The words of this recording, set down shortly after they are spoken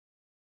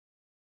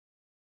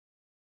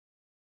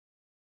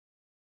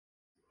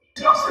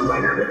Dawson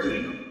Rider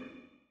Wiki.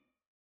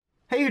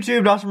 Hey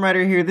YouTube, Dawson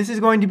Rider here. This is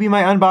going to be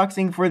my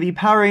unboxing for the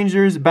Power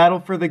Rangers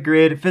Battle for the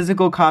Grid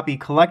Physical Copy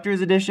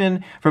Collector's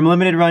Edition from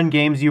Limited Run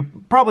Games. You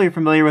probably are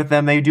familiar with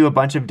them. They do a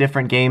bunch of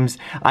different games,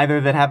 either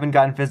that haven't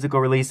gotten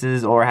physical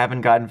releases or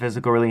haven't gotten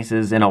physical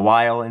releases in a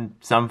while in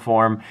some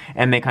form,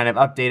 and they kind of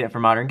update it for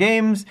modern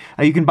games.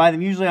 You can buy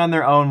them usually on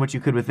their own, which you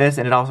could with this,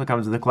 and it also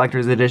comes with a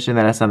collector's edition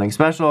that has something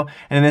special.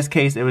 And in this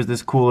case, it was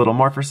this cool little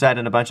morpher set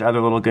and a bunch of other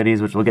little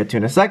goodies, which we'll get to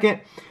in a second.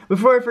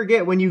 Before I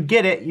forget, when you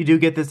get it, you do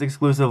get this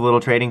exclusive little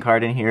trading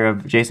card in here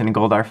of Jason and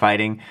Goldar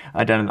fighting,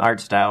 done in art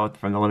style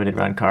from the limited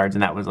run cards,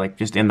 and that was like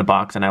just in the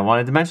box, and I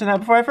wanted to mention that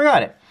before I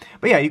forgot it.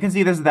 But yeah, you can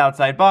see this is the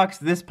outside box.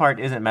 This part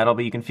isn't metal,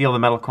 but you can feel the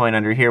metal coin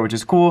under here, which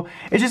is cool.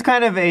 It's just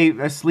kind of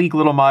a sleek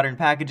little modern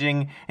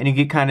packaging, and you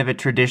get kind of a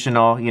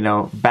traditional, you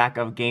know, back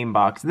of game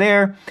box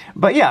there.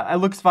 But yeah, it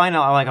looks fine.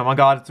 I'm like, oh my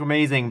god, it's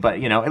amazing, but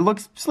you know, it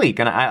looks sleek,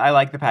 and I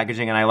like the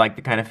packaging, and I like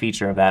the kind of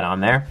feature of that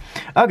on there.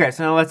 Okay,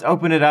 so now let's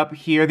open it up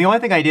here. The only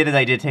thing I did is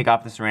I did take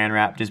off the saran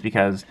wrap, just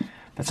because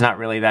that's not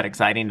really that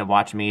exciting to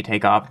watch me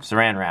take off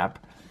saran wrap.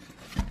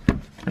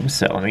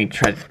 So let me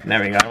try, there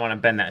we go, I don't want to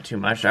bend that too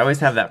much. I always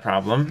have that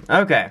problem.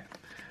 Okay,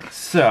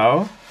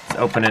 so let's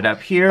open it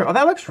up here. Oh,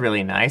 that looks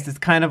really nice. It's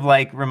kind of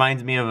like,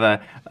 reminds me of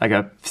a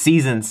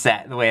season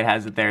set, the way it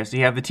has it there. So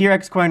you have the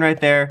T-Rex coin right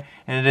there,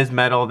 and it is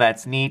metal,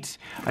 that's neat.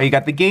 You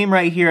got the game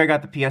right here. I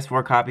got the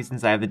PS4 copy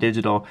since I have the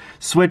digital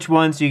Switch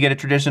one, so you get a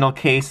traditional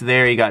case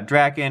there. You got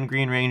Draken,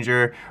 Green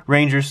Ranger,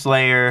 Ranger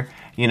Slayer.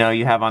 You know,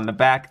 you have on the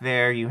back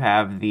there, you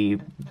have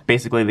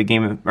basically the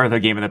game of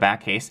the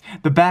back case.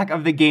 The back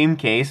of the game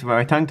case, where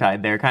my tongue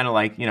tied there, kind of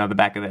like, you know, the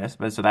back of this,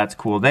 but so that's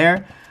cool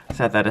there.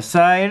 Set that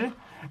aside.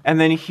 And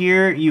then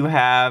here you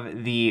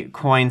have the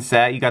coin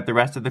set. You got the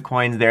rest of the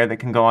coins there that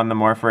can go on the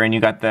morpher, and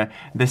you got the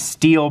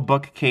steel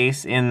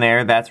bookcase in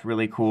there. That's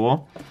really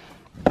cool.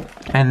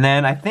 And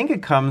then I think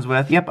it comes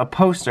with, yep, a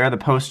poster. The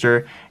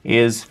poster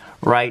is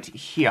right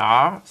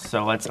here.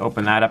 So let's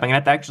open that up. I'm gonna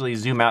have to actually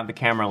zoom out the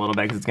camera a little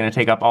bit because it's gonna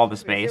take up all the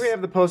space. Here we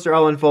have the poster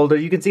all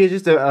unfolded. You can see it's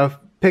just a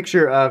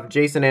picture of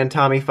Jason and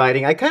Tommy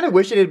fighting. I kind of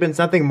wish it had been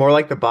something more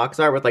like the box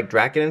art with like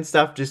Draken and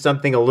stuff, just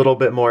something a little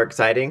bit more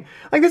exciting.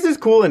 Like, this is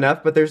cool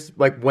enough, but there's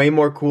like way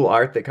more cool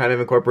art that kind of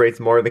incorporates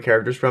more of the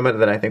characters from it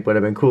that I think would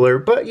have been cooler,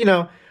 but you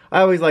know, I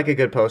always like a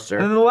good poster.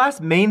 And then the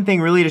last main thing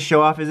really to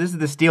show off is this is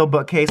the steel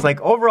bookcase. Like,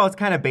 overall it's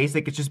kind of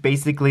basic. It's just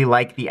basically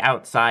like the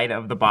outside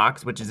of the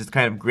box, which is this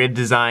kind of grid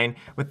design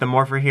with the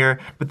morpher here.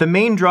 But the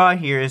main draw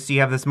here is, so you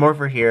have this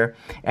morpher here,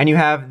 and you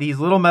have these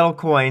little metal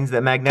coins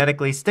that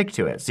magnetically stick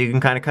to it. So you can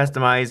kind of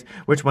customize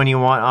which one you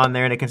want on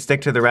there, and it can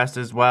stick to the rest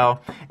as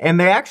well. And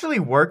they actually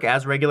work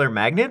as regular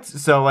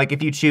magnets. So like,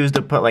 if you choose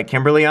to put like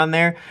Kimberly on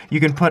there, you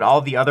can put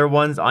all the other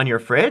ones on your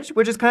fridge,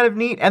 which is kind of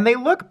neat. And they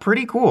look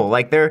pretty cool.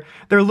 Like, they're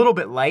a little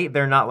bit light.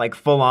 They're not like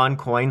full-on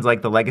coins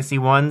like the legacy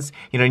ones,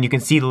 you know, and you can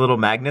see the little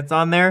magnets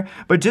on there,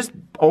 but just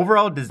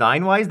overall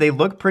design-wise, they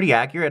look pretty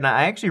accurate, and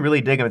I actually really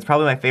dig them. It's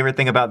probably my favorite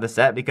thing about the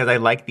set because I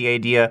like the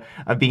idea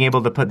of being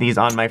able to put these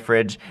on my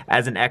fridge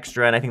as an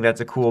extra, and I think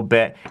that's a cool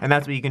bit, and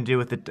that's what you can do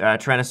with the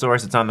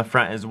Tyrannosaurus. It's on the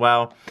front as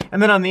well.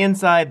 And then on the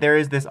inside, there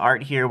is this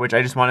art here, which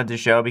I just wanted to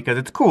show because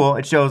it's cool.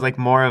 It shows like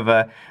more of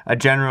a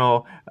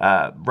general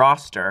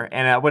roster,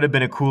 and it would have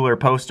been a cooler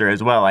poster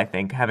as well, I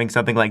think, having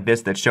something like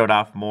this that showed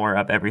off more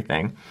of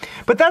everything.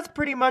 But that's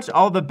pretty much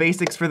all the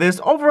basics for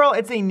this. Overall,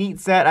 it's a neat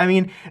set. I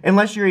mean,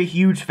 unless you're a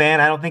huge fan,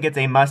 I don't think it's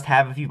a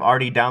must-have if you've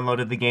already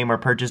downloaded the game or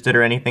purchased it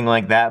or anything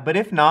like that. But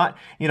if not,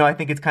 you know, I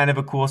think it's kind of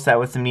a cool set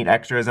with some neat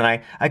extras, and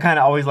I kind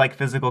of always like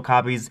physical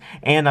copies,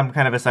 and I'm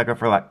kind of a sucker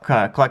for like,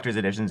 collector's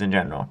editions in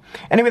general.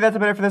 Anyway, that's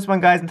about it for this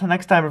one, guys. Until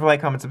next time, remember to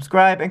like, comment,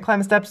 subscribe, and climb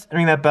the steps and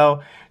ring that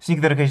bell so you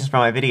can get notifications from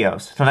my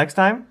videos. Till next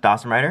time,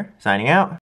 Dawson Rider, signing out.